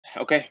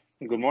Okay,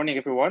 good morning,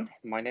 everyone.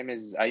 My name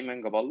is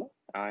Ayman Gaballa.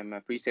 I'm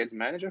a pre-sales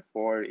manager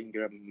for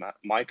Ingram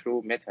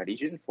Micro Meta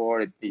region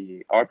for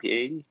the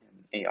RPA,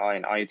 AI,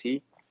 and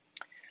IoT.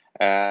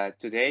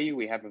 Today,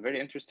 we have a very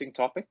interesting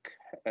topic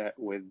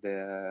with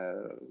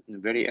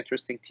very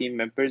interesting team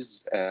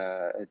members,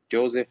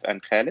 Joseph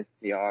and Khaled.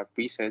 They are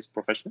pre-sales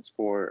professionals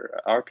for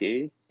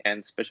RPA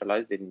and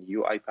specialized in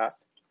UiPath.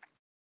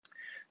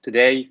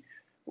 Today,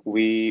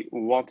 we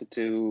wanted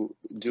to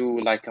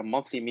do like a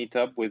monthly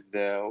meetup with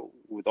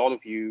all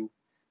of you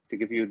to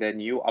give you the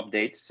new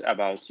updates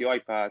about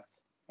UiPath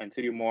and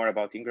tell you more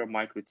about Ingram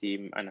Micro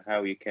team and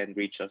how you can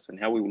reach us and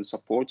how we will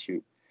support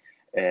you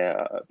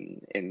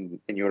in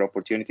your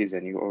opportunities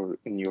and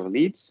in your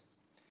leads.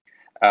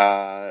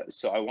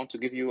 So I want to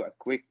give you a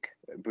quick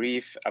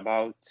brief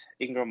about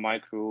Ingram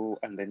Micro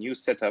and the new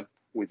setup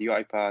with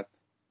UiPath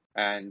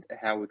and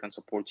how we can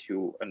support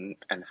you and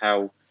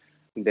how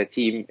the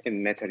team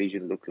in Meta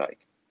region look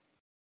like.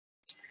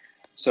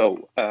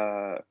 So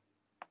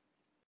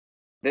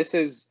this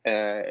is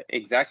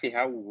exactly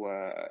how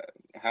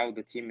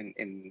the team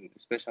in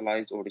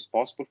specialized or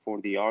responsible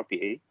for the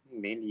RPA,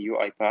 mainly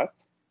UiPath,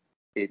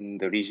 in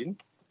the region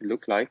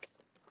look like.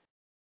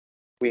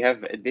 We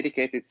have a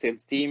dedicated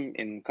sales team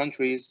in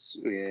countries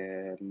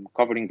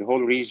covering the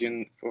whole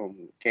region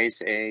from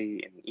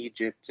KSA in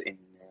Egypt, in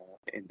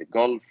the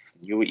Gulf,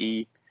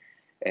 UAE,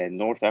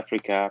 North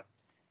Africa,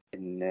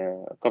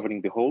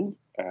 covering the whole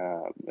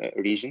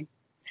region.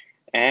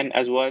 And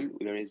as well,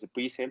 there is a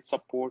pre-sales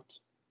support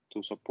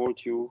to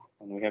support you.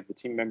 And we have the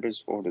team members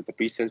for the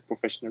pre-sales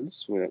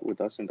professionals with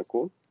us in the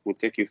call. We'll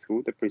take you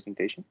through the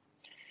presentation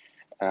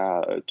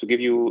to give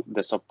you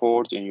the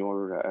support in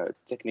your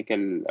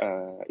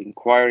technical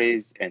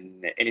inquiries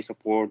and any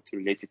support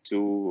related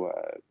to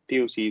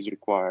POCs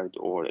required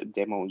or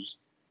demos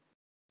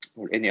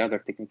or any other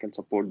technical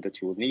support that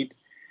you will need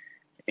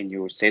in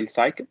your sales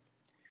cycle.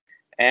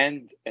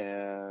 And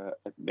in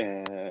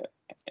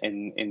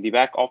the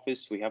back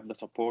office, we have the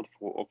support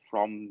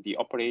from the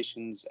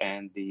operations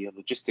and the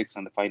logistics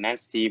and the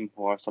finance team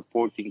who are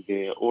supporting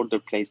the order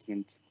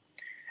placement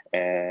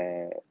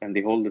and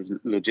the whole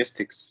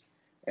logistics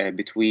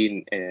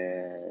between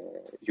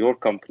your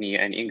company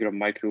and Ingram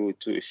Micro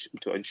to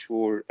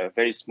ensure a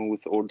very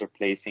smooth order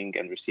placing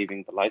and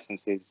receiving the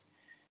licenses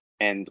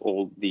and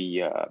all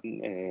the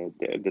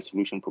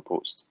solution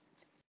proposed.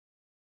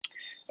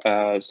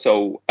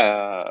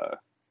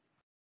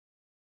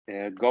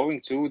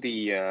 Going to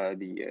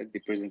the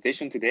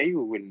presentation today,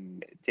 we will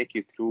take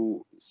you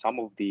through some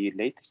of the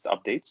latest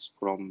updates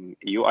from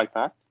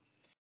UiPath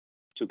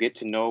to get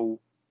to know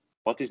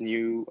what is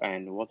new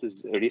and what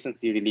is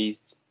recently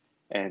released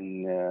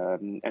and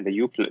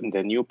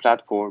the new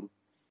platform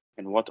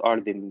and what are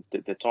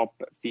the top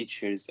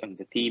features and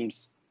the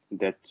themes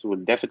that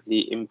will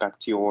definitely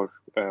impact your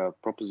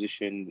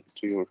proposition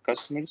to your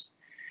customers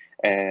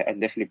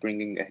and definitely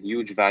bringing a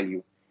huge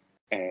value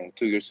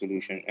to your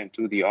solution and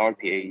to the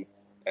RPA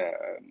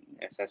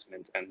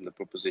assessment and the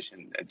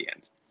proposition at the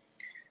end.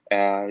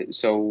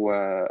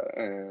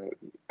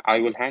 I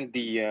will hand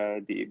the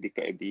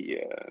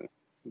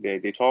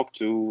talk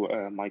to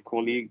my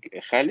colleague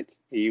Khaled.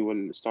 He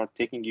will start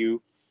taking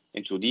you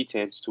into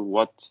details to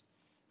what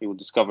you will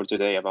discover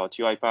today about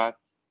UiPath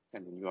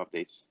and the new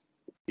updates.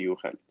 To you,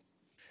 Khaled.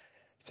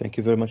 Thank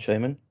you very much,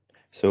 Ayman.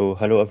 So,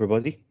 hello,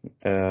 everybody.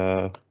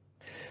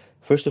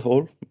 First of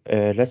all,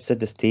 let's set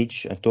the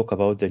stage and talk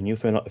about the new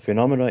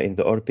phenomena in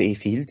the RPA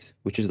field,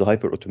 which is the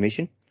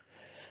hyper-automation.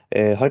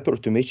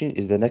 Hyper-automation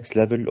is the next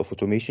level of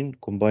automation,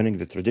 combining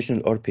the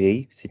traditional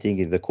RPA, sitting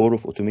in the core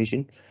of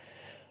automation,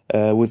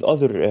 with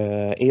other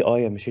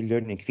AI and machine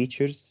learning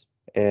features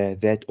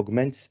that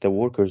augments the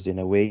workers in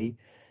a way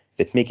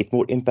that make it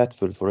more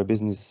impactful for a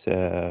business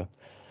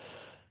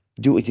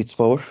due to its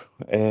power.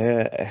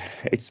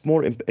 It's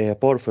more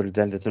powerful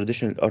than the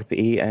traditional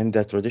RPA and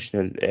the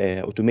traditional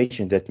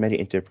automation that many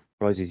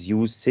enterprises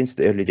use since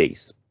the early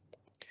days.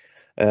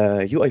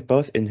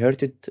 UiPath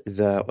inherited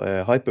the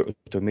hyper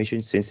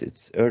automation since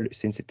it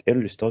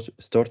early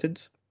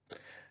started,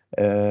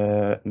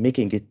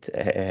 making it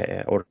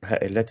or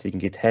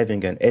letting it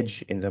having an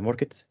edge in the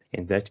market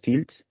in that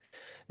field,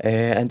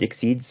 and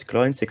exceeds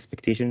clients'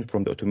 expectation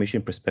from the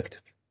automation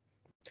perspective.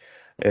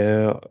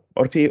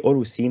 RPA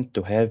always seemed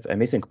to have a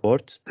missing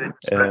part,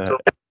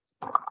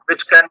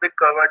 which can be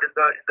covered in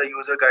the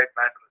user guide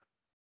manual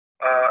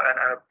and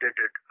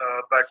updated.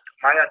 But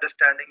my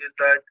understanding is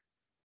that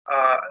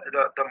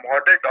the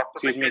model documentation.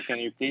 Excuse me, can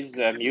you please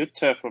mute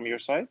from your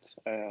side?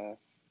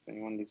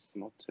 Anyone is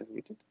not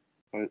muted?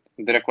 Is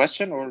there a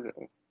question or?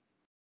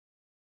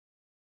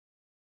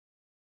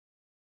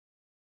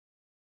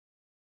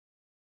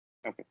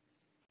 Okay.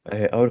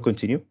 I will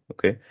continue.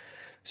 Okay.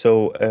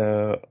 So,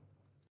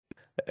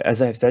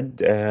 as I've said,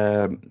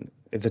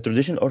 the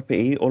traditional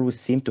RPA always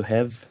seemed to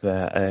have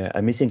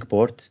a missing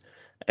part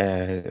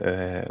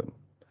that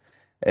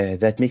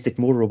makes it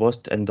more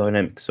robust and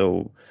dynamic.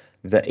 So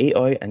the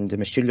AI and the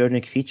machine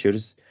learning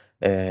features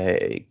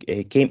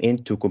came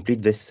in to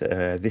complete this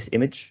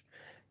image,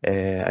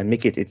 and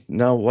make it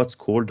now what's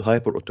called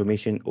hyper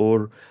automation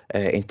or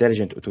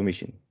intelligent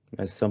automation,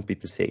 as some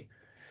people say.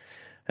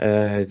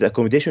 The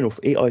accommodation of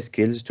AI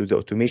skills to the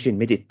automation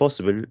made it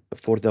possible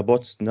for the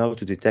bots now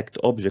to detect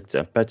objects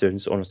and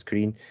patterns on a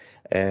screen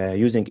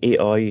using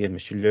AI and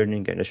machine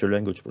learning and natural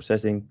language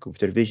processing,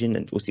 computer vision,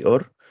 and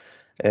OCR,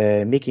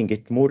 making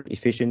it more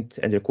efficient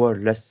and require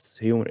less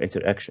human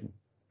interaction.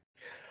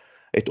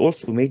 It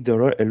also made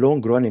the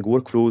long-running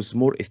workflows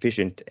more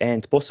efficient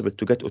and possible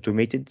to get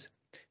automated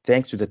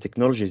thanks to the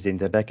technologies in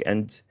the back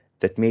end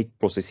that made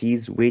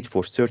processes wait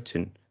for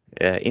certain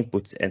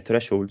inputs and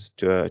thresholds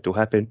to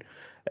happen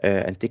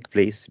and take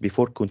place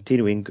before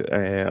continuing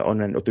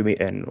on an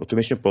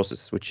automation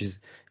process, which is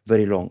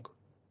very long.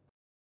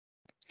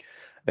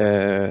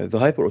 The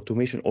hyper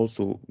automation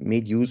also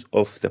made use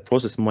of the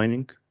process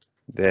mining,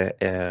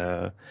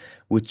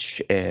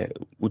 which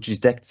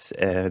detects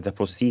the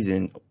processes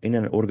in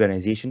an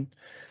organization.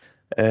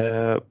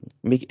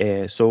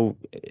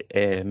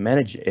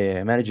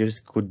 Managers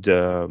could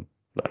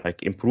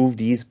like improve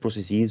these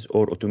processes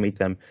or automate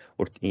them,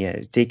 or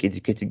take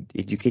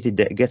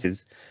educated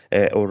guesses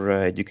or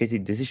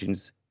educated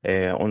decisions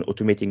on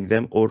automating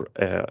them or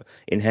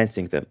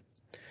enhancing them.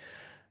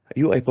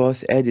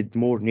 UiPath added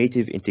more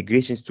native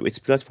integrations to its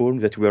platform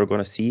that we are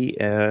going to see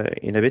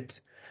in a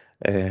bit,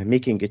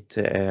 making it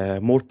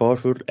more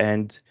powerful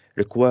and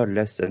require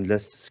less and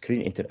less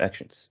screen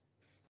interactions.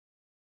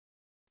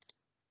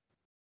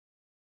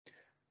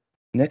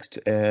 Next,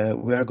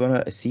 we are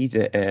going to see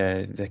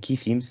the key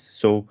themes.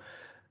 So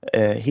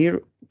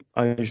here,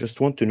 I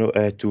just want to know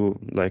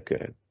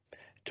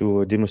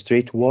to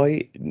demonstrate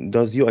why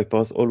does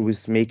UiPath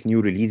always make new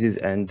releases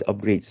and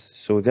upgrades.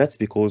 So that's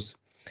because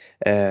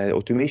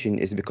automation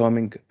is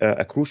becoming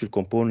a crucial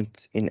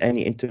component in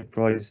any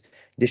enterprise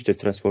digital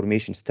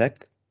transformation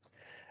stack.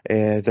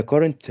 The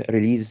current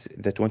release,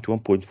 the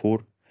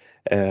 21.4,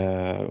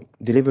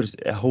 delivers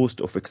a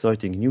host of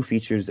exciting new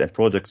features and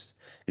products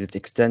that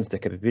extends the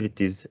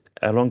capabilities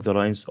along the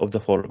lines of the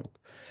following: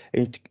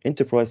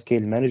 enterprise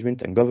scale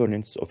management and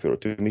governance of your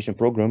automation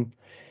program,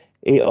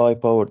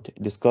 AI-powered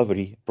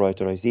discovery,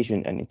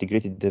 prioritization, and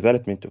integrated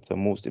development of the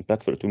most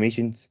impactful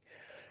automations,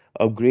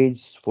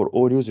 upgrades for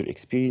all user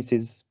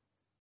experiences,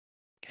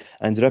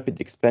 and rapid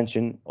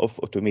expansion of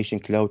automation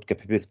cloud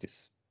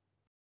capabilities.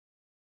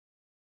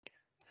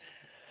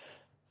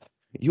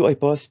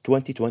 UiPath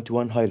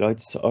 2021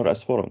 highlights are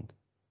as following: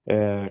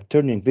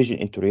 turning vision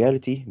into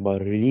reality by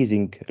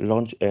releasing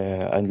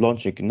and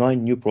launching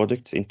 9 new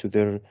products into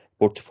their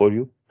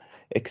portfolio,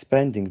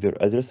 expanding their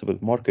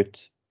addressable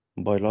market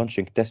by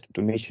launching test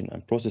automation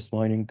and process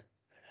mining,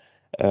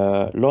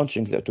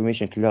 launching the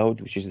automation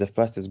cloud, which is the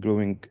fastest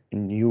growing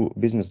new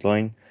business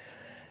line,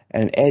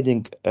 and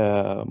adding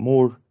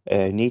more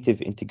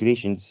native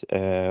integrations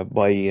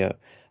by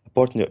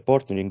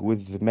partnering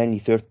with many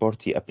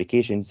third-party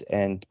applications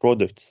and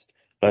products,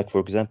 like, for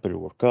example,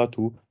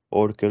 Workato,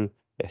 Oracle,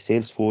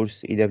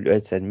 Salesforce,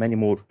 AWS, and many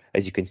more,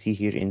 as you can see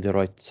here in the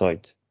right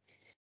side.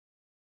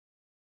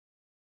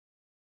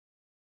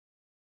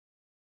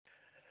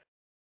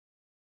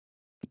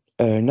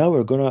 Now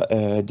we're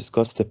gonna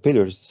discuss the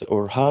pillars,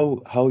 or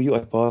how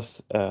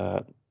UiPath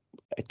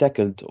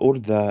tackled all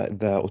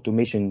the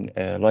automation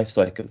life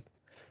cycle.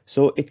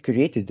 So it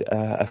created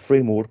a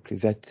framework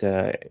that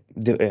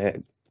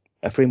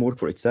a framework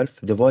for itself,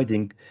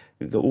 dividing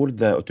all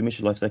the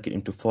automation lifecycle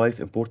into 5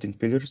 important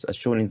pillars, as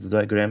shown in the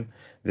diagram: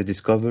 the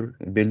discover,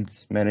 build,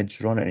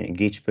 manage, run, and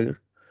engage pillar.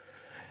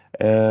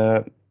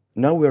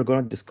 Now we are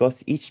going to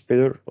discuss each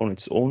pillar on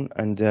its own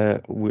and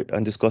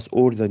discuss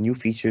all the new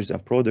features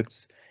and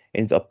products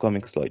in the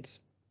upcoming slides.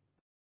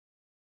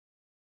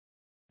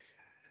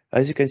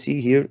 As you can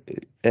see here,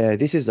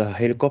 this is a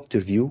helicopter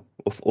view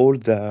of all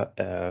the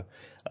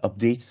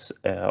updates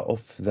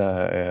of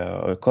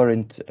the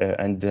current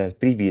and the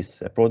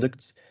previous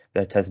products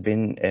that has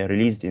been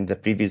released in the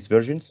previous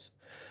versions.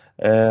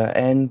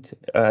 And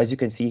as you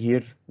can see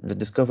here, the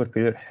Discover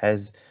pillar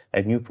has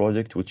a new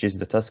product, which is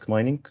the task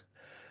mining.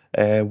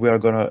 We are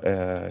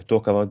gonna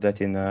talk about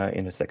that in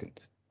a second.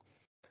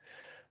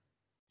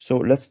 So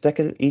let's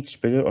tackle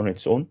each pillar on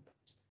its own.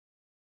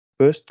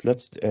 First,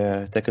 let's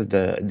tackle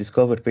the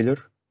Discover pillar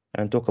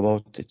and talk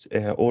about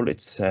all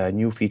its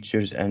new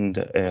features and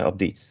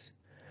updates.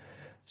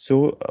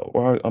 So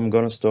I'm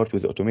gonna start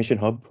with Automation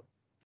Hub.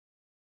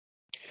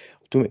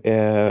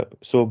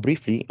 So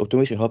briefly,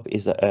 Automation Hub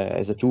is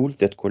a tool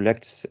that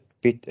collects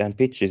and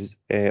pitches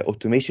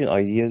automation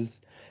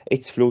ideas,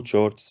 its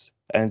flowcharts,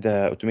 and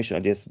automation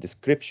ideas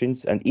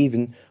descriptions, and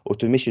even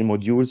automation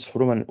modules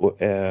from an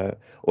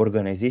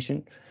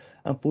organization,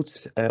 and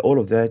puts all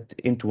of that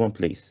into one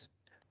place.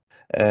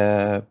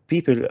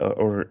 People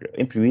or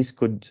employees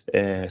could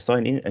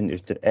sign in and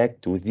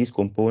interact with these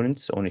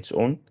components on its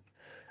own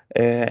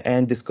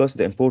and discuss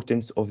the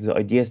importance of the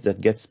ideas that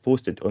gets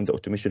posted on the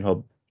Automation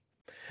Hub.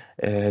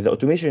 The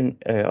automation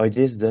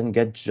ideas then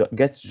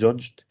gets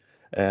judged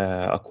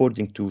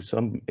according to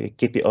some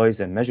KPIs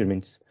and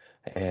measurements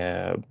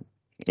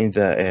in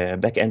the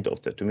back end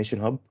of the Automation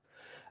Hub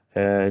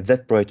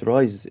that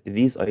prioritize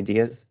these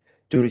ideas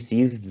to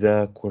receive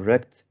the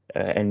correct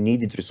and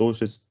needed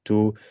resources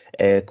to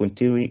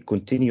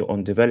continue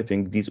on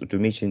developing these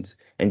automations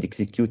and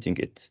executing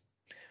it.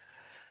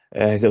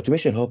 The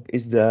automation hub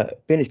is the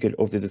pinnacle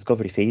of the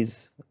discovery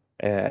phase,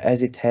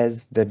 as it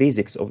has the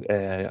basics of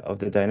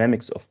the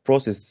dynamics of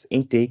process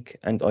intake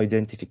and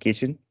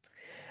identification,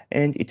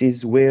 and it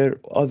is where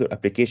other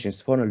applications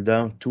funnel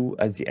down to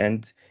at the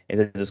end in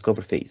the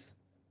discovery phase.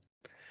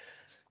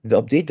 The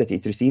update that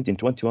it received in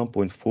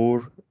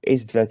 21.4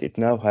 is that it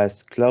now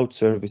has cloud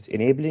service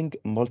enabling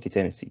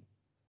multi-tenancy.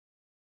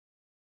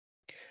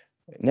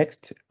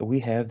 Next, we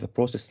have the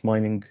process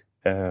mining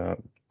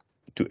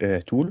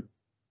tool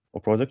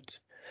or product.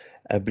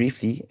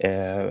 Briefly,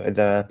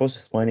 the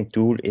process mining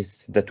tool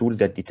is the tool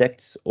that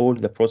detects all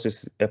the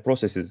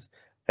processes,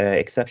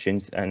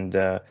 exceptions, and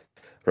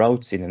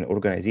routes in an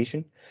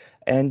organization,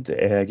 and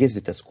gives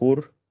it a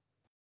score.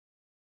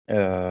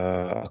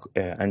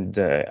 And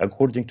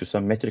according to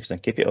some metrics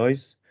and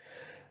KPIs,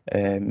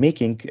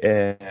 making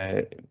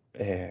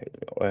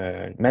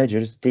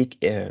managers take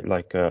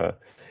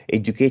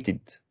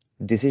educated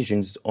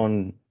decisions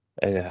on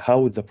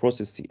how the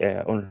process,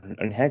 on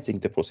enhancing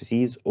the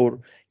processes, or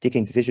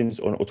taking decisions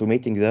on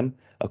automating them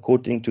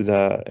according to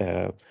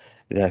the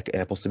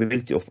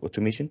possibility of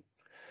automation.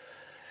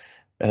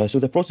 So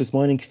the process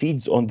mining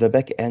feeds on the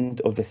back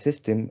end of the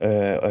system,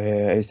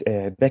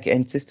 back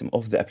end system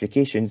of the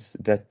applications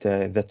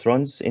that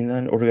runs in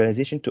an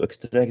organization to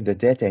extract the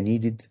data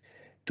needed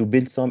to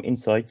build some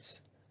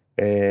insights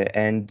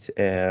and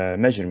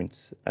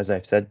measurements, as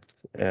I've said,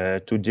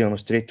 to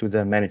demonstrate to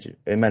the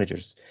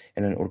managers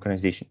in an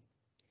organization.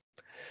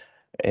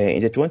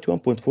 In the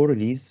 21.4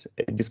 release,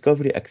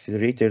 discovery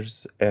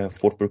accelerators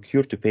for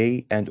procure to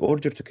pay and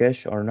order to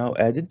cash are now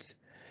added,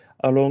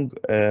 along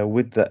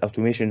with the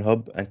automation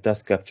hub and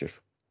task capture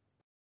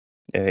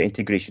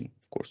integration,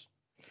 of course.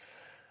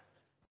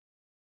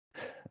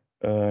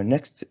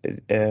 Next,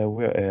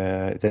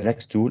 the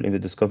next tool in the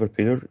discover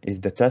pillar is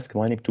the task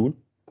mining tool.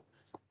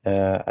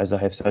 As I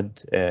have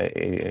said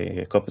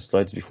a couple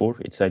slides before,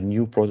 it's a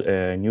new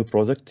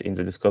product in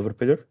the discover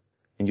pillar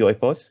in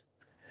UiPath.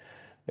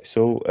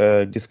 So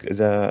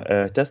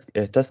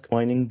the task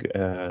mining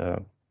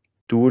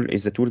tool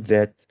is a tool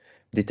that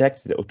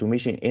detects the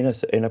automation in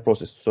a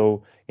process.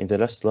 So in the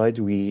last slide,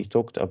 we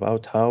talked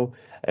about how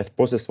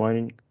process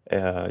mining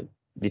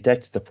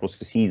detects the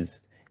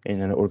processes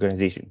in an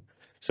organization.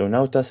 So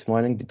now task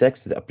mining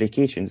detects the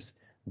applications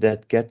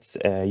that gets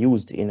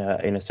used in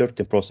a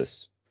certain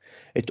process.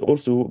 It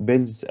also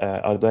builds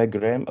a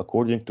diagram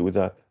according to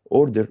the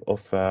order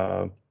of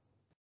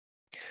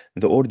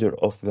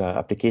the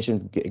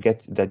application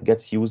that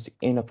gets used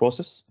in a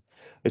process.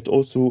 It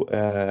also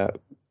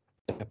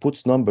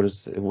puts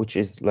numbers, which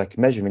is like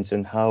measurements,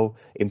 and how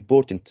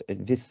important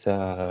this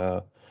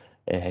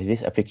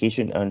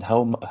application and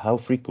how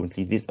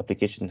frequently this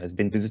application has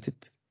been visited.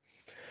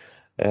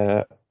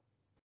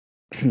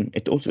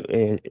 It also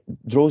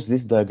draws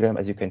this diagram,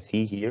 as you can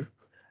see here.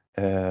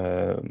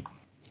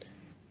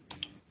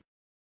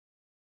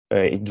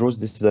 It draws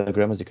this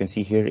diagram, as you can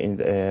see here, in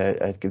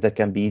that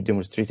can be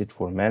demonstrated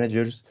for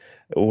managers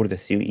or the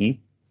COE.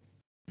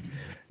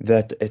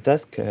 That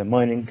task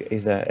mining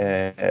is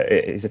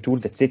a tool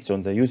that sits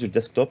on the user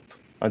desktop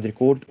and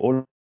record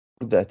all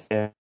the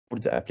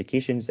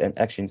applications and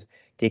actions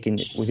taken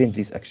within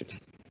these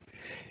actions.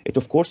 It,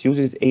 of course,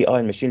 uses AI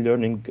and machine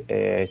learning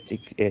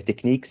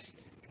techniques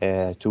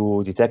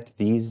to detect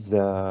these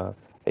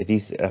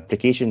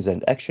applications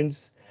and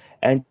actions,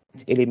 and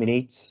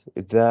eliminates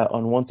the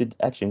unwanted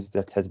actions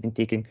that has been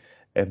taken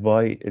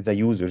by the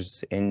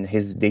users in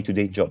his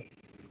day-to-day job.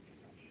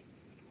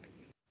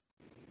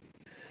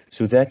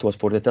 So that was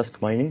for the task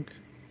mining.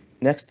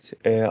 Next,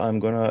 I'm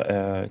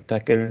gonna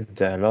tackle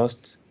the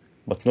last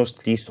but not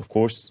least, of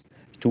course,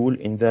 tool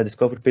in the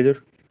discover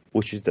pillar,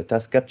 which is the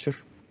task capture.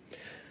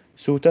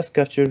 So task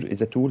capture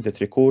is a tool that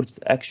records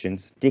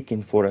actions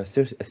taken for a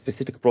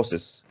specific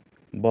process.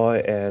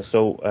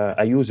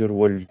 A user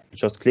will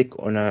just click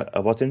on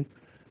a button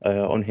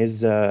on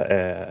his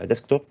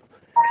desktop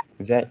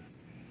that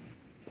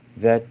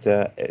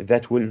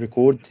will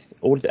record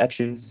all the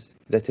actions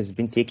that has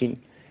been taken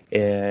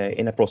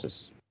in a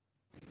process.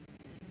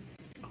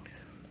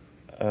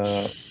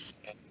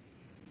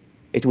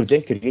 It will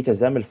then create a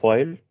XAML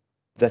file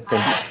that can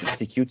be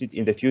executed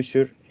in the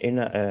future in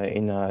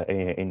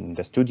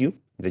the studio,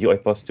 the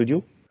UiPath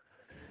Studio,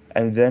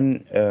 and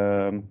then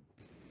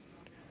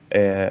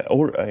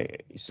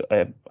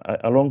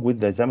along with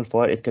the XAML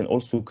file, it can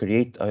also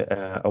create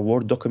a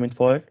Word document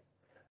file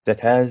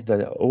that has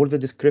all the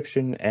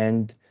description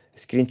and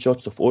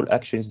screenshots of all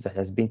actions that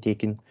has been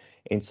taken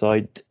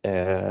inside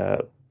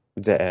the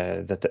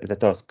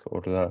task,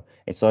 or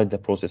inside the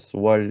process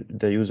while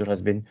the user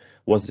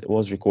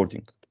was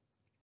recording.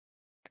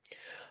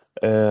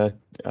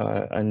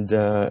 And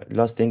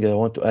last thing I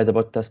want to add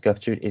about task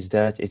capture is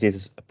that it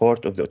is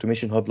part of the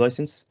Automation Hub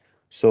license.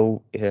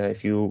 So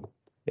if you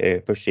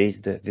purchase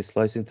this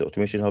license, the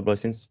Automation Hub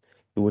license,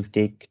 you will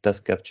take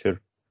task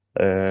capture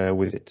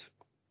with it.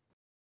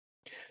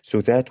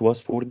 So that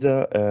was for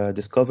the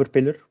discover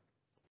pillar.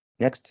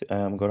 Next,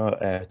 I'm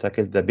gonna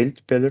tackle the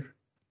build pillar.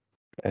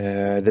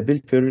 The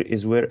build pillar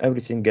is where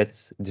everything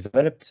gets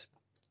developed.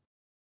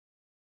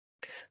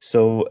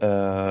 So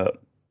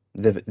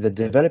the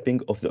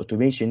developing of the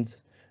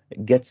automations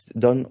gets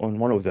done on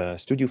one of the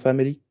Studio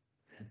family.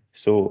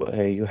 So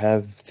you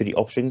have three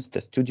options: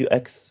 the Studio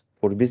X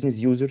for business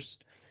users,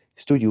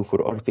 Studio for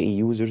RPA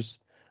users,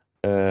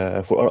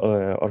 for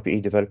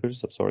RPA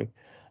developers, I'm sorry,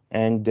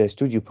 and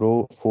Studio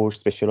Pro for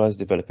specialized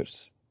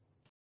developers.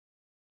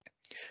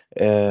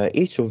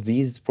 Each of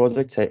these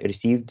products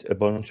received a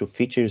bunch of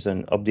features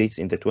and updates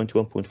in the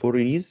 21.4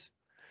 release.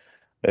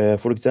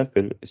 For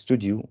example, the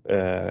Studio,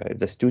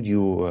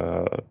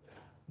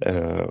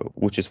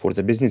 which is for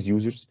the business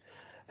users,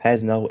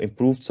 has now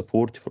improved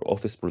support for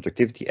office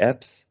productivity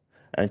apps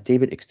and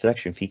table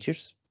extraction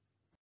features.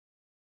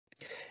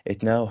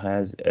 It now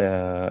has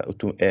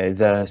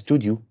the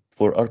Studio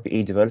for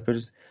RPA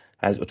developers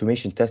has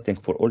automation testing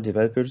for all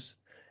developers,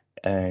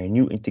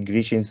 new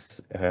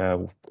integrations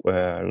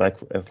like,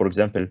 for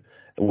example,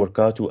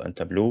 Workato and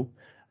Tableau,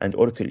 and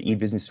Oracle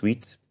E-Business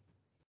Suite.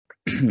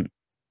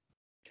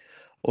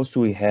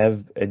 Also, we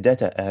have a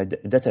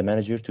data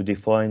manager to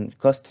define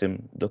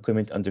custom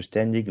document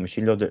understanding,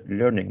 machine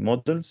learning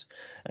models,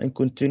 and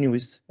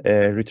continuous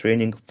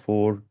retraining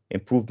for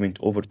improvement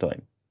over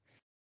time.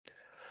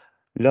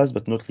 Last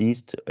but not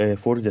least,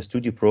 for the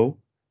Studio Pro,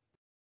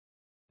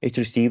 it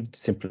received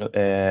some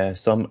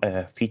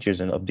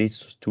features and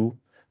updates too,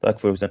 like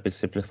for example,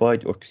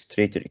 simplified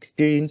orchestrator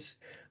experience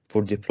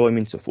for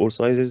deployments of all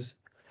sizes,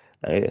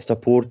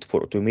 support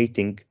for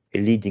automating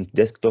leading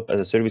desktop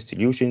as a service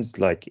solutions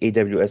like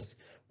AWS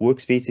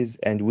workspaces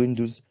and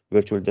Windows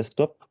Virtual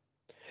Desktop,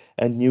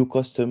 and new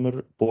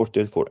customer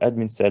portal for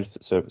admin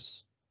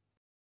self-service.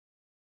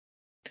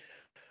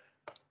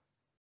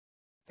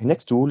 The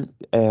next tool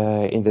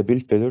in the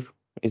build pillar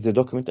is the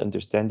document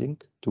understanding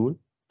tool.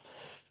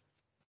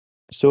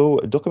 So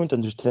document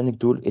understanding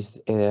tool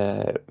is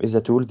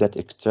a tool that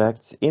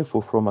extracts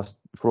info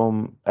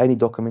from any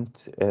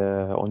document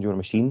on your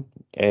machine,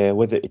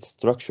 whether it's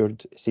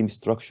structured,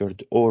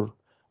 semi-structured, or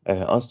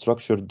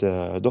unstructured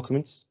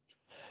documents.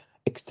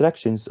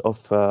 Extractions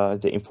of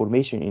the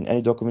information in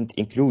any document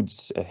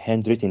includes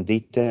handwritten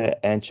data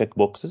and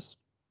checkboxes.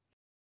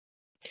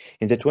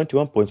 In the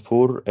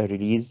 21.4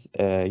 release,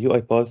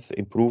 UiPath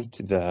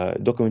improved the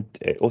document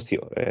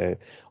OCR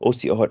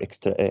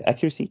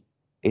accuracy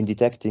in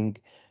detecting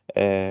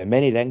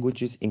many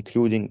languages,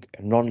 including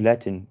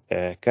non-Latin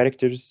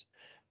characters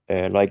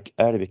like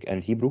Arabic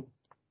and Hebrew.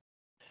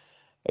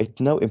 It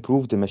now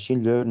improved the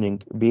machine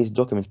learning-based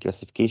document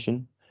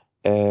classification,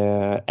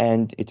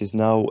 and it is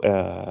now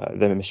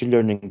the machine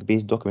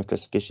learning-based document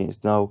classification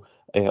is now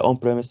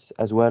on-premise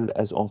as well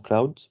as on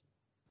cloud.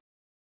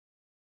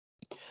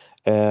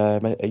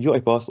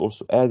 UiPath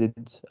also added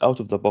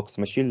out-of-the-box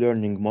machine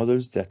learning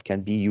models that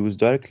can be used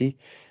directly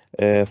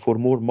for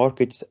more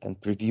markets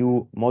and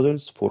preview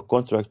models for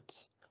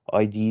contracts,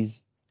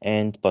 IDs,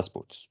 and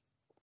passports.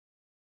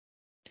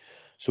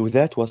 So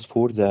that was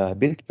for the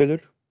build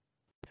pillar.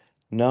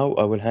 Now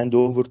I will hand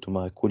over to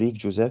my colleague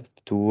Joseph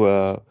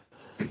to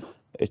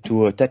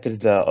tackle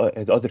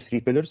the other three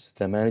pillars: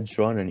 the manage,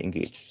 run, and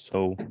engage.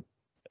 So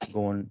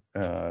go on,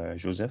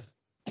 Joseph.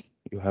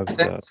 You have.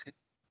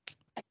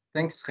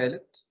 Thanks,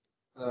 Khaled.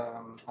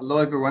 Hello,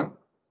 everyone.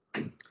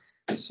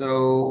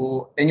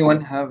 So,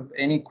 anyone have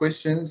any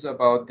questions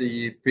about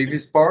the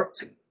previous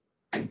part?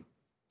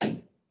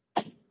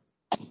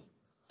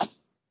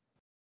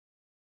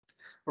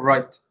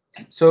 Right.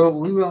 So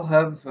we will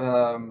have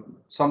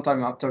some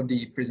time after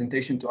the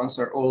presentation to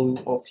answer all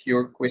of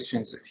your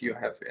questions if you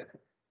have any.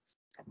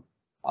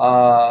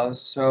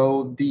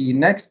 So the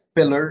next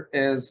pillar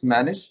is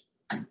manage.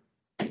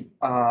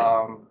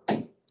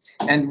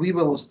 And we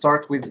will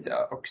start with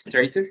the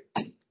orchestrator.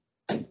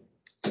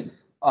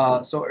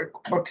 So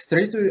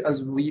orchestrator,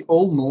 as we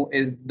all know,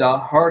 is the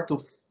heart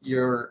of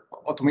your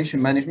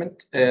automation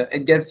management.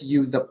 It gives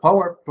you the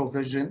power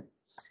provision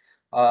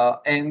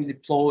and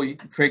deploy,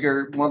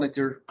 trigger,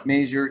 monitor,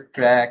 measure,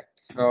 track,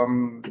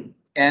 and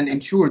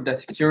ensure the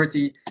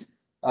security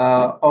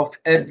of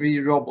every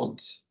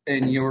robot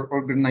in your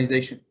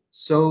organization.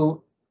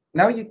 So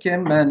now you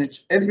can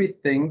manage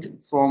everything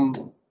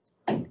from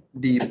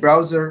the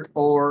browser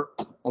or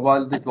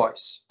mobile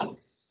device.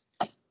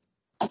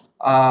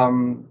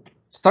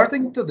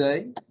 Starting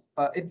today,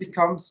 it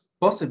becomes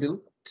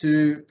possible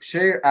to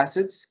share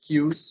assets,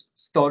 queues,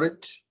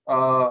 storage,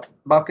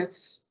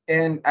 buckets,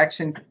 and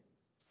action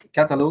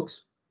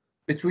catalogs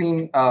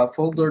between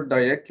folder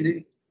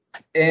directly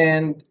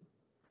and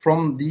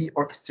from the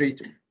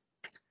orchestrator.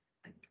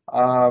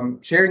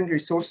 Sharing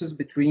resources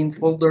between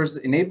folders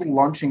enable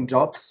launching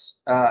jobs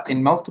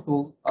in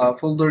multiple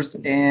folders,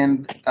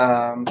 and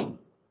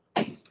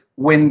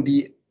when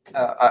the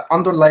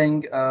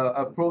underlying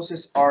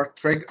process are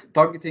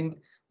targeting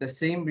the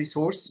same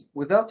resource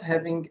without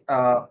having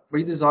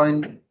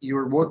redesign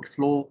your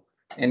workflow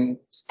in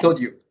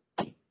Studio.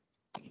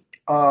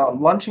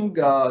 Launching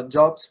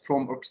jobs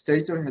from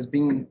orchestrator has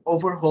been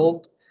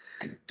overhauled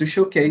to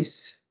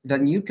showcase the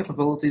new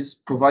capabilities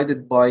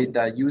provided by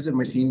the user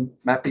machine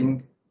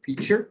mapping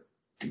feature.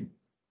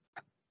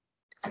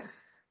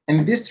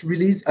 In this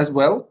release as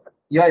well,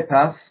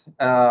 UiPath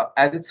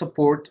added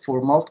support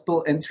for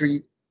multiple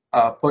entry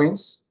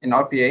points in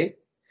RPA.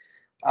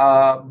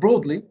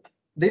 Broadly,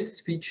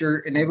 this feature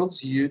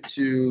enables you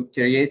to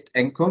create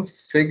and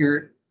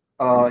configure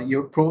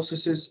your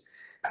processes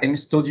in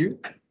Studio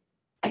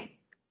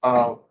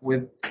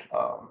with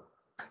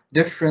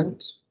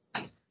different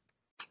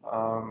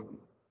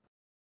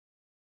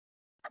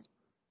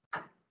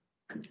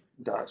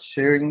the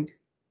sharing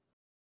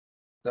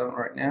done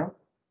right now.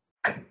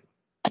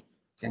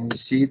 Can you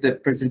see the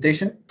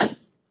presentation?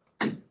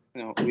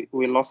 No,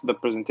 we lost the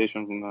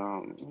presentation.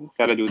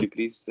 Khaled, would you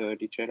please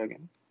reshare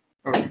again?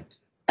 All right.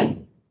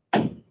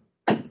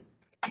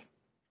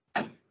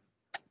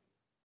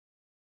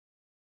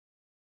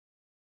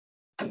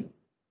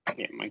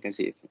 Yeah, I can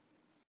see it.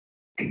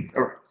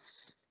 All right.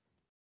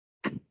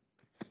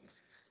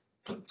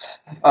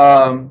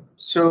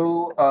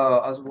 So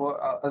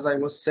as I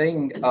was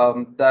saying,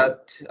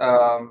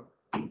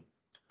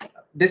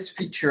 this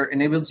feature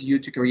enables you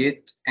to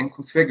create and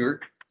configure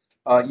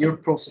your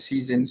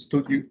processes in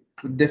Studio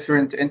with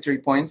different entry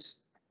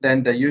points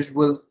than the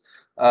usual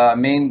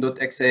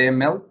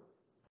main.xaml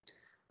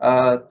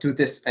to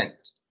this end.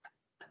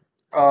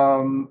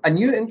 A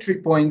new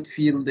entry point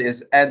field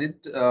is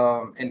added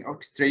in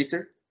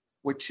Orchestrator,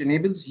 which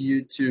enables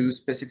you to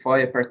specify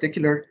a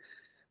particular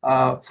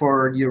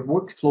for your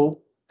workflow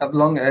as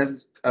long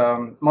as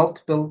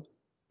multiple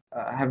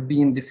have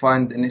been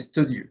defined in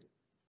Studio.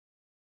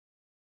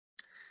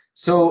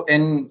 So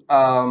in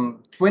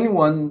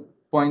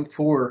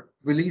 21.4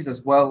 release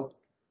as well,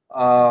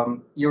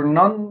 your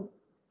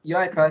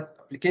non-UiPath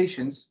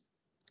applications,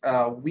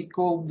 we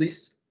call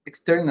these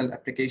external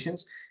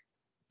applications,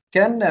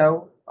 can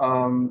now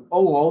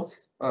OAuth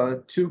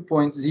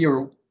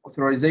 2.0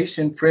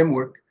 authorization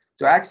framework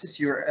to access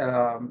your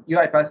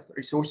UiPath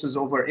resources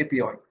over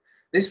API.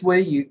 This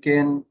way you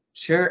can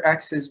share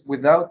access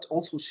without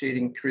also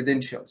sharing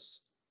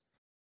credentials.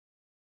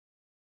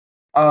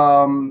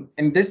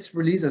 In this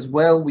release as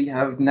well, we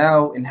have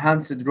now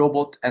enhanced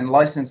robot and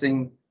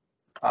licensing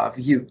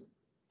view.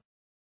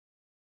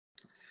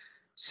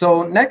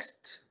 So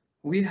next,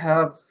 we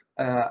have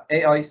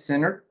AI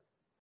Center.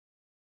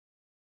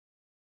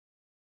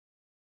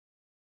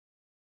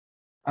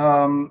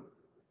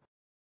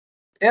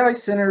 AI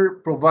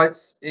Center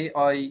provides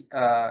AI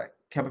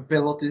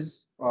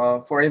capabilities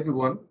for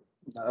everyone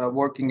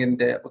working in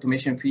the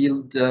automation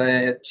field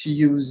to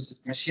use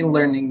machine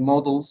learning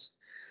models.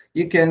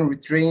 You can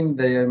retrain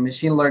the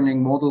machine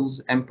learning models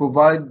and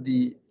provide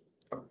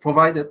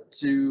it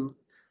to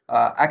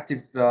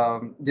active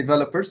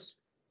developers.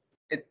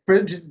 It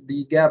bridges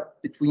the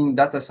gap between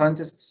data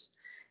scientists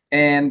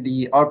and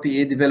the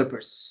RPA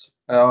developers,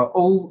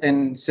 all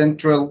in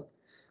central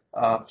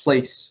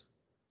place.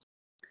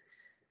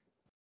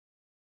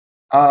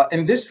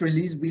 In this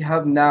release, we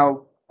have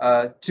now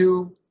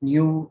two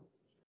new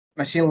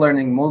machine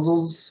learning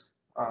models,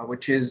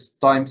 which is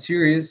time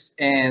series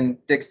and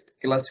text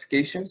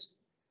classifications.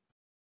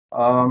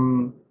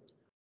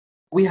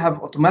 We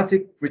have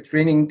automatic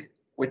retraining,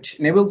 which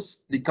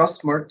enables the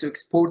customer to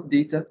export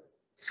data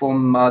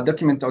from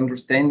document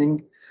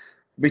understanding,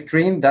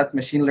 retrain that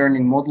machine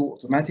learning model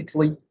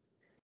automatically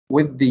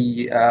with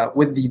the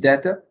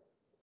data,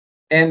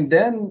 and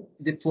then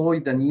deploy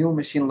the new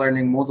machine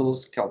learning model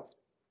skill.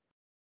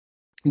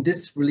 In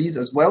this release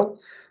as well,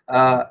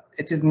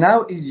 it is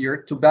now easier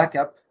to back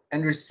up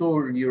and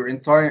restore your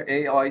entire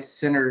AI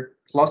Center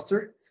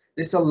cluster.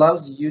 This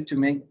allows you to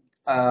make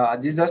a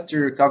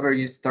disaster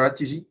recovery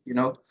strategy,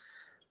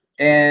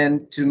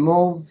 and to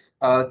move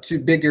to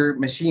bigger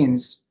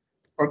machines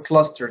or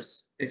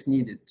clusters if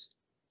needed.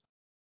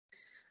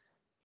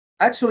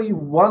 Actually,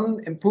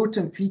 one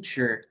important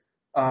feature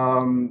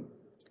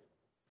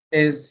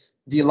is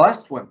the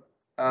last one.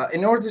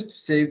 In order to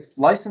save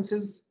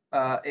licenses,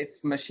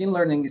 if machine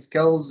learning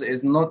skills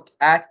is not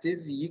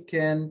active, you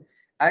can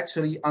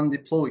actually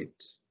undeploy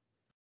it.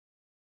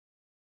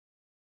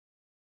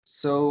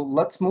 So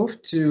let's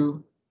move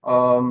to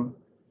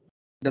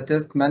the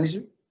test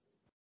manager.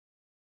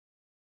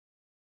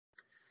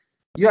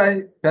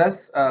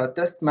 UiPath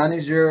Test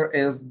Manager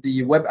is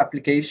the web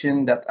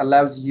application that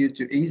allows you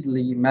to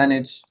easily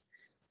manage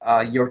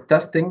your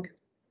testing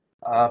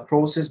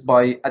process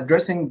by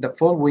addressing the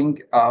following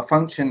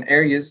function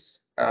areas,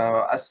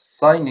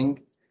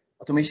 assigning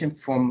automation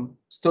from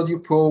Studio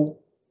Pro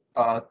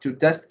to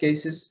test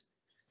cases,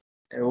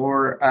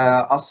 or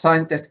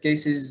assign test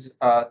cases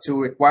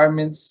to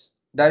requirements,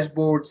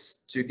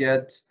 dashboards to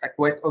get a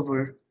quick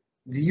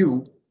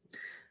overview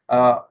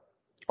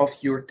of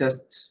your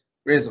test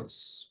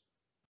results.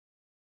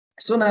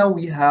 So now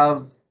we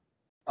have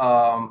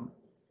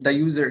the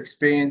user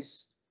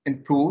experience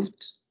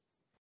improved.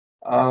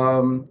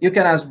 You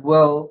can as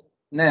well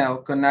now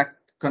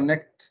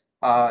connect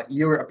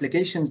your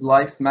application's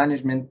life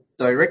management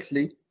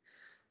directly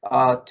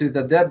to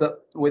the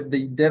with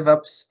the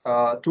DevOps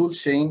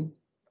toolchain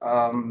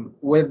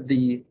with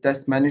the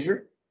test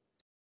manager.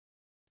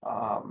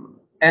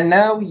 And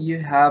now you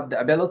have the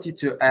ability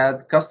to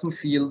add custom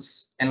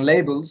fields and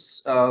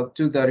labels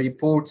to the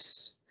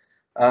reports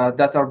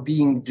that are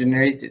being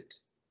generated.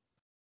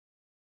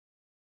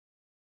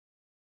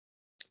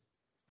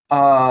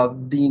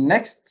 The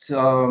next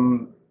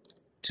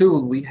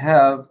tool we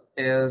have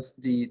is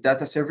the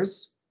data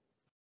service.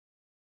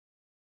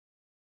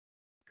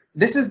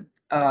 This is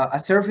a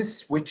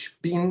service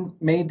which been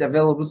made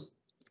available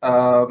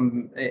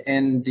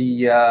in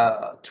the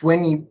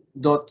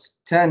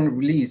 20.10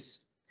 release.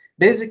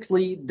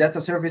 Basically, data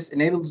service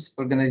enables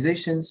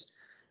organizations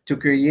to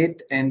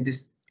create and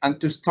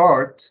to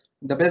start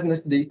the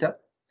business data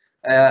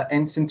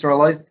in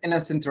a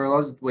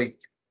centralized way.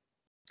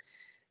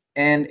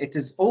 And it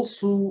is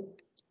also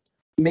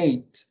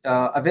made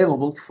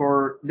available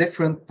for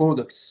different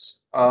products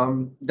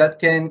that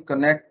can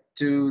connect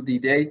to the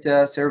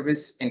data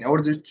service in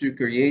order to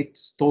create,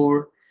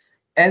 store,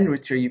 and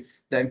retrieve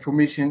the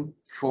information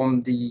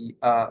from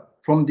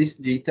this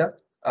data.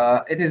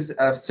 It is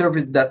a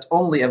service that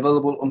only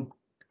available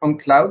on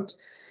cloud,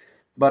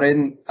 but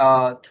in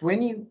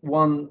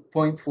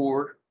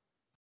 21.4,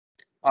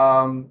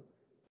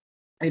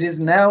 it is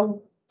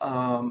now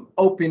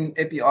open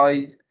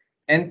API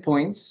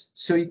endpoints,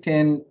 so you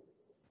can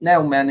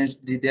now manage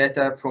the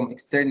data from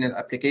external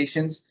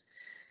applications,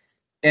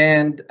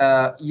 and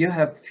you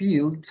have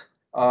field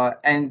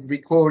and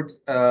record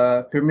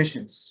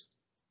permissions.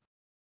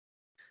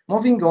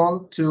 Moving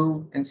on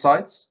to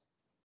Insights.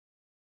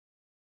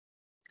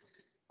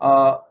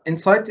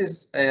 Insight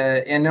is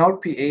an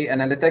RPA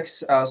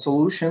analytics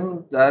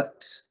solution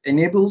that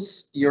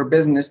enables your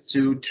business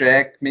to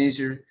track,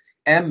 measure,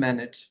 and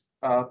manage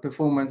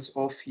performance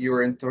of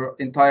your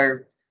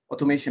entire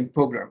automation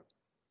program.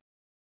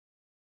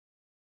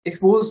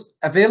 It was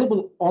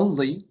available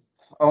only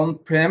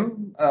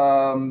on-prem.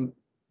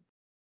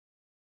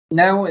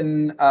 Now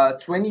in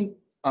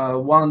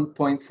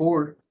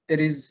 21.4, it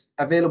is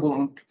available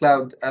on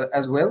cloud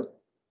as well.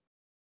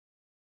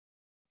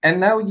 And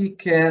now you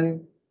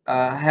can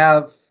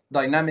have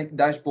dynamic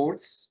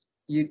dashboards.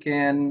 You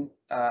can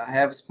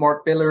have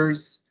smart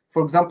pillars.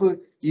 For example,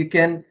 you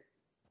can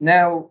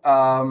now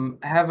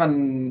have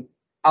an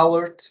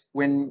alert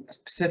when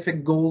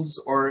specific goals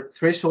or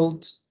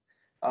thresholds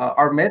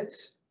are met,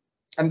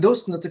 and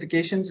those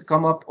notifications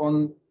come up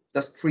on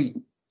the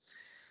screen.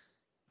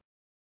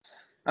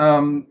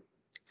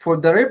 For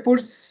the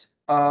reports,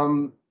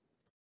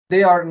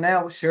 they are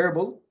now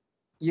shareable.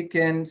 You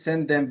can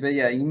send them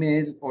via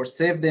email or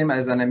save them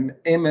as an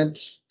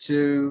image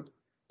to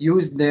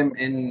use them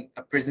in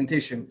a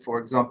presentation, for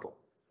example.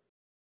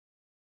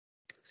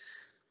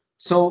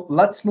 So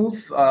let's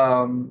move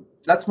on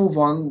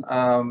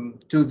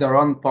to the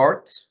run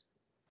part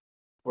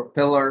or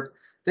pillar.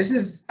 This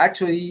is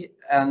actually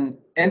an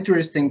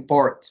interesting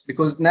part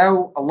because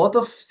now a lot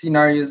of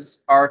scenarios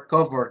are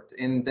covered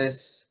in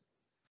this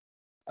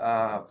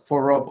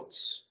for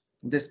robots,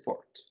 this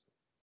part.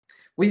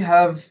 We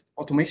have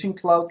automation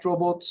cloud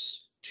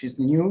robots, which is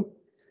new.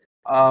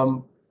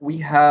 We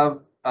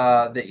have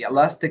the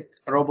elastic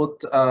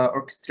robot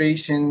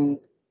orchestration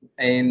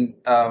and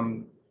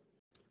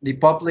the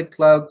public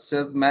cloud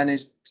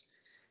self-managed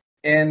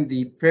and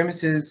the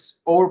premises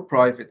or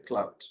private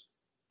cloud.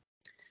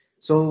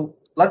 So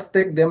let's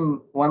take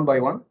them one by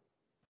one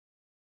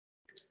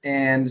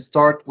and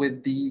start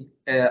with the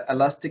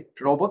elastic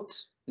robot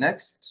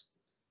next.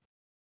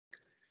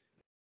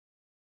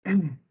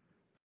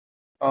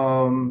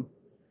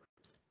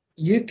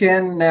 You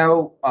can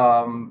now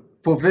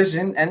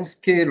provision and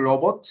scale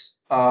robots,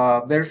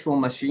 virtual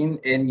machine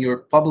in your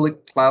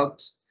public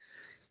cloud.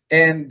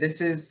 And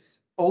this is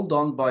all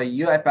done by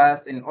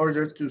UiPath in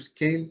order to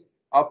scale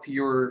up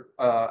your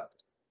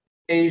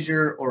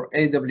Azure or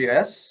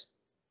AWS.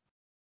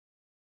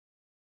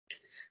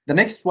 The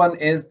next one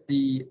is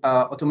the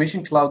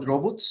automation cloud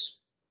robots.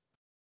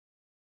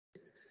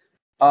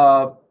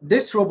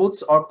 These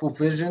robots are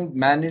provisioned,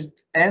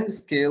 managed, and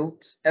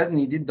scaled as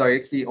needed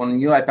directly on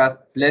UiPath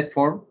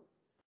platform.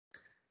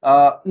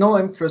 No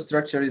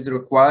infrastructure is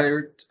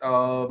required,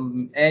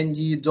 and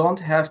you don't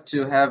have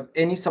to have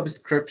any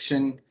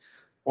subscription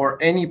or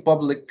any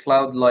public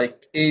cloud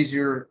like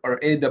Azure or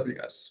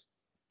AWS.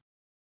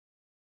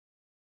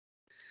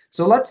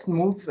 So let's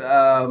move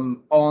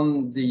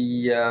on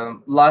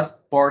the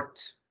last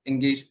part,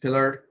 engage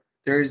pillar.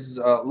 There's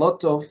a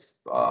lot of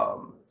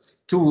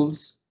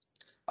tools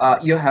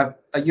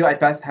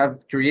UiPath have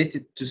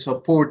created to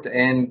support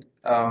and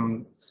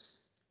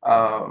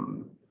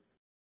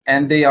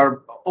they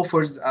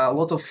offers a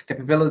lot of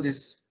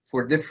capabilities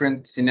for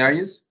different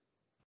scenarios.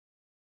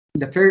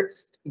 The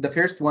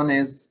first one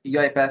is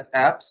UiPath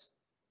apps.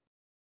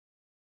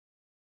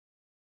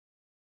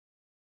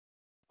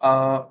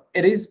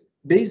 It is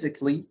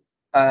basically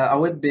a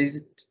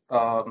web-based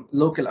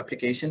local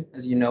application,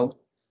 as you know,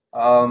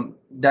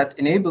 that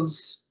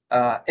enables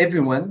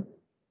everyone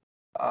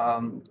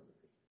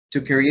to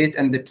create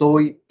and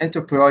deploy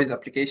enterprise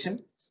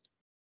applications.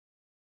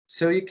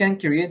 So you can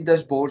create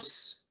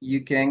dashboards,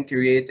 you can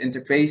create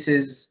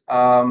interfaces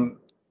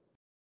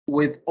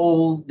with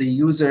all the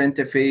user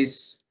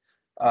interface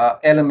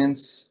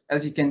elements,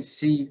 as you can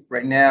see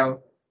right now,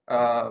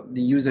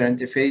 the user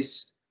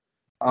interface.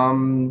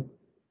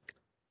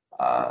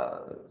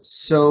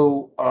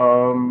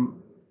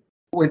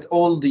 With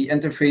all the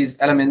interface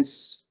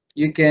elements,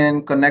 you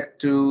can connect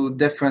to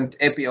different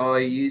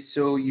APIs,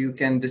 so you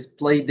can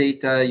display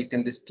data, you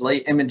can display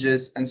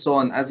images, and so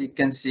on, as you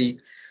can see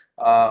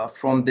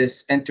from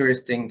this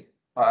interesting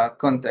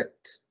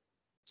contact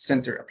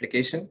center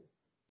application.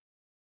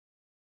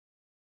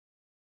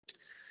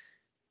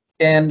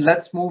 And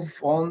let's move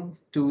on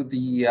to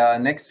the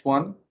next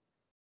one,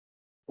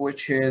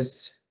 which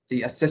is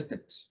the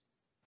assistant.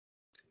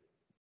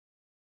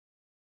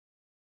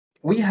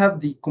 We have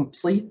the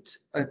complete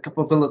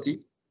capability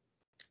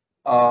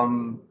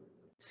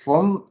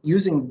from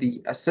using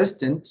the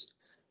assistant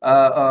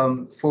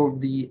for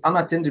the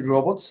unattended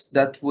robots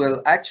that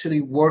will actually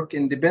work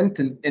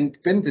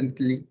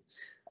independently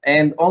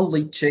and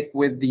only check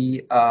with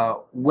the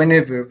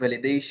whenever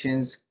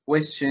validations,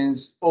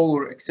 questions,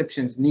 or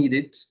exceptions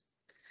needed.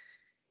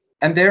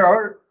 And there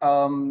are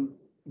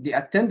the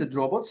attended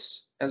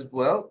robots as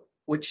well,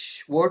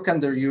 which work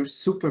under your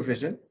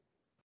supervision.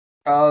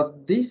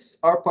 These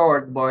are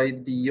powered by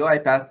the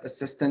UiPath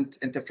Assistant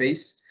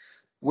interface,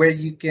 where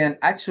you can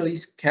actually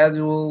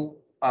schedule,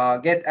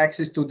 get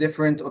access to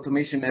different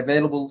automation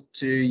available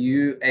to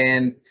you.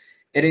 And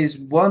it is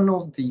one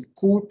of the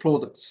core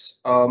products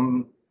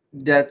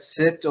that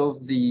set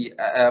of the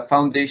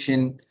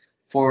foundation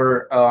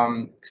for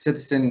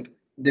citizen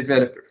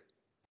developer.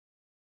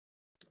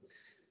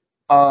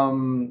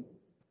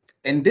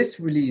 In this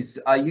release,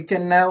 you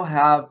can now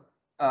have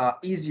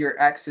easier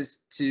access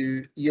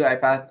to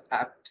UiPath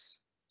apps.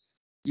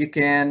 You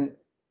can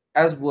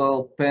as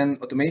well pin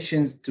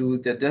automations to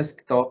the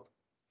desktop.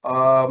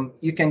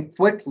 You can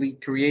quickly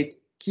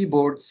create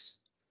keyboards,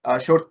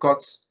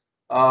 shortcuts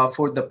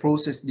for the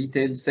process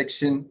details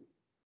section.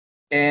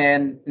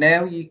 And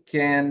now you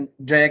can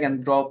drag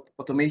and drop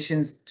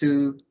automations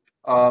to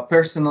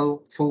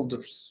personal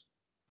folders.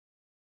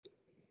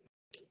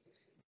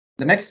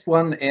 The next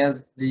one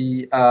is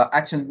the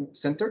Action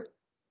Center,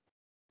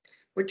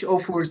 which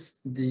offers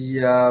the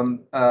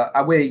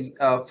a way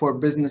for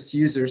business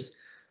users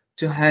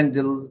to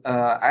handle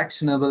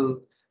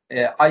actionable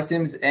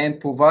items and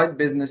provide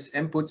business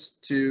inputs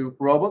to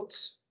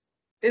robots.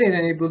 It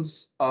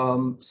enables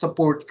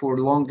support for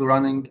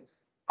long-running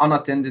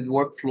unattended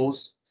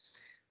workflows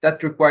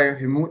that require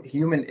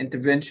human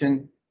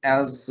intervention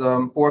as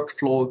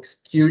workflow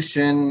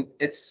execution.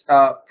 It's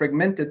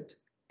fragmented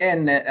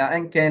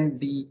and can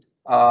be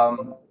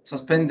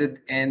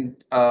suspended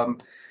and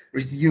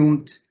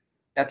resumed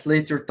at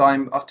later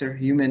time after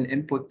human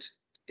input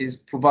is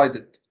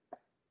provided.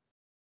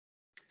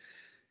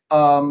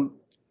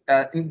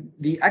 In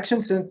the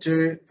Action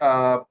Center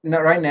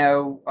right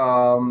now,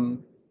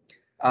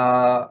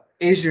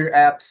 Azure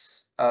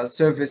Apps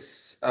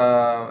Service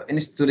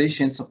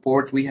installation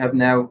support, we have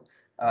now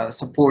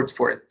support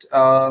for it.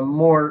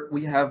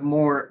 We have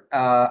more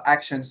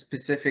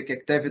action-specific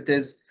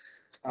activities,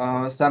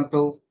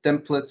 sample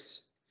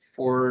templates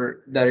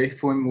for the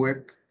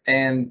framework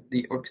and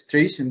the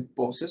orchestration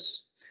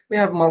process. We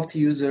have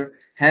multi-user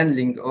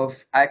handling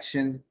of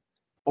actions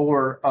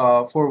or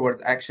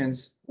forward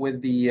actions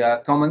with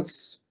the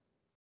comments.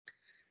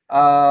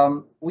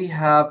 We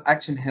have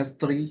action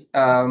history,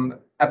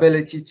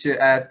 ability to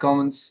add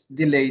comments,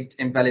 delayed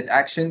invalid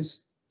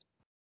actions,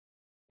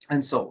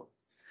 and so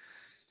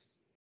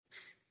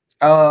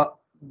on.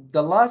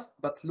 The last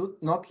but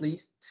not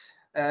least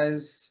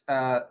is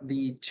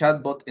the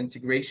chatbot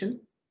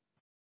integration.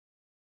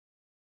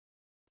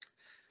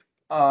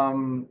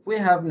 We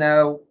have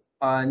now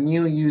a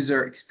new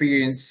user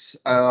experience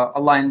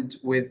aligned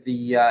with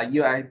the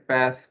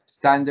UiPath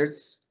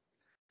standards.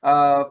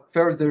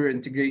 Further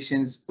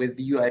integrations with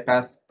the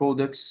UiPath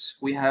products.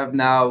 We have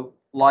now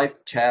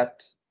live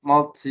chat,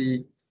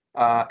 multi-chat,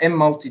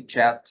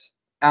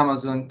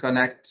 Amazon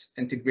Connect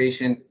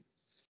integration,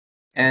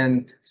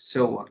 and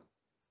so on.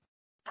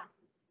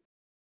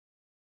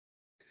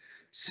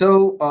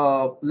 So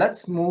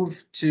let's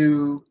move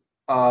to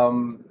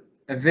a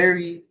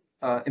very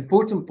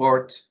important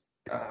part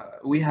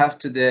we have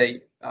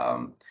today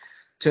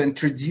to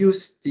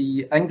introduce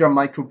the Ingram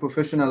Micro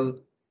Professional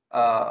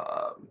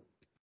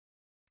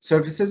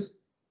services.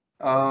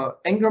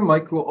 Ingram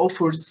Micro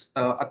offers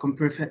a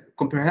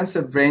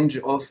comprehensive range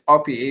of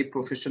RPA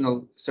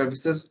professional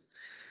services.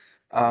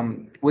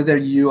 Whether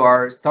you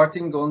are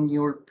starting on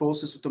your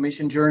process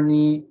automation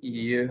journey,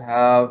 you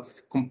have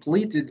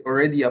completed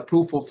already a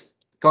proof of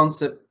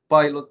concept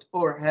pilot,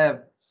 or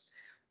have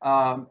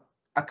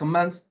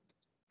commenced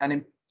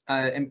an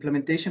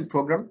implementation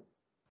program,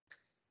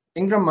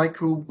 Ingram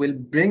Micro will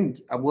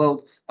bring a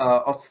wealth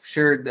of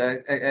shared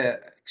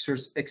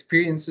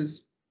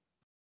experiences,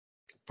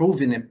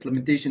 proven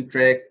implementation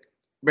track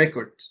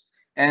record,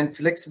 and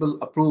flexible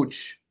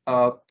approach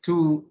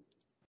to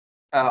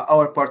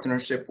our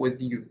partnership with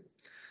you.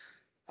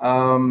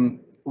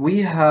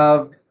 we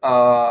have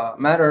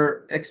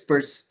matter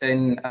experts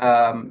in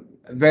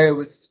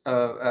various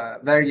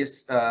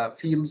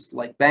fields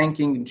like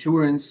banking,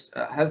 insurance,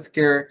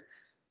 healthcare,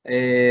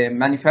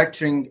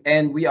 manufacturing,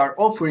 and we are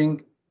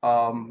offering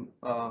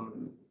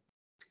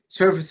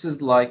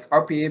services like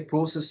RPA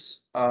process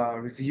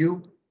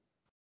review.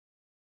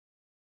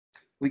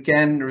 We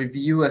can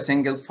review a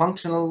single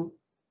functional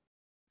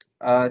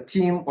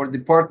team or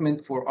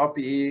department for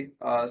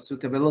RPA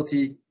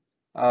suitability,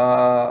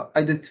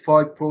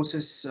 identify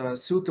process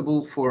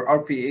suitable for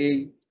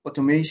RPA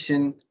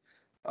automation,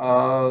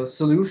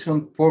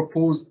 solution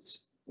proposed,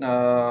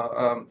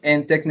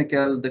 and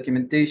technical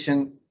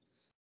documentation.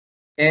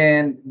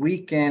 And we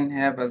can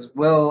have as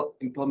well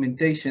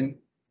implementation.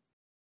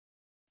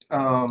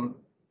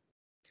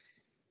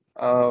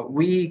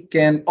 We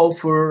can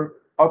offer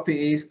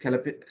RPA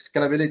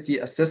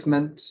scalability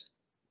assessment,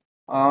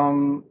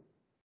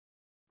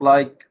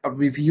 like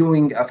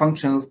reviewing a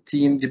functional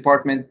team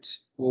department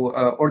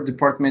or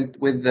department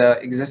with the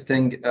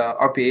existing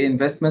RPA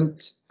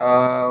investment.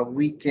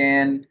 We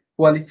can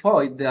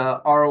qualify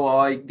the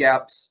ROI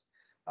gaps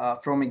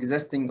from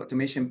existing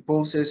automation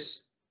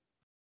process.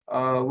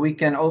 We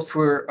can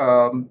offer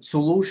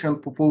solution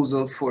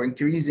proposal for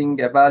increasing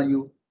the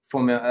value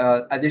from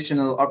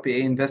additional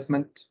RPA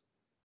investment.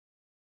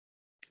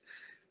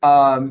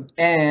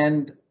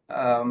 And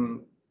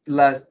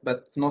last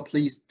but not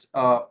least,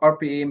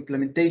 RPA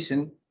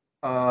implementation.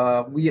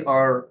 We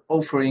are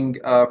offering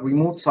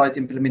remote site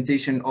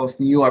implementation of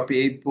new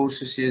RPA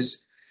processes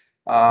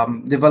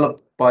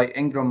developed by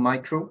Ingram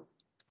Micro.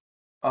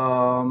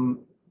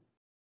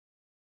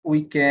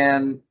 We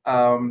can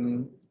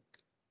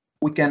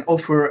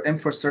offer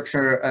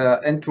infrastructure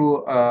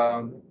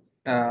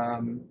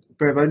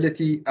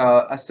probability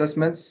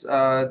assessments,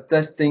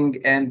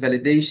 testing and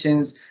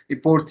validations,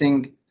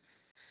 reporting,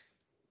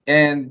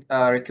 and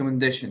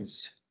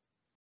recommendations.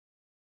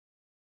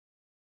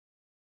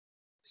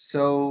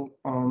 So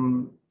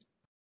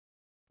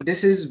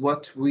this is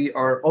what we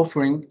are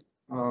offering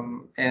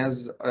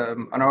as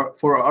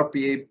for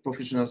RPA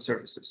professional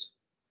services.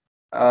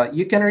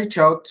 You can reach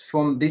out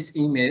from this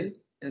email,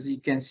 as you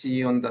can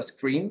see on the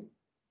screen.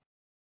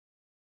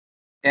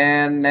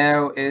 And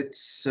now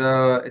it's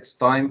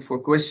time for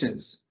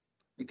questions.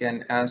 You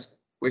can ask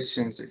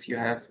questions if you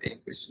have any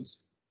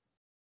questions.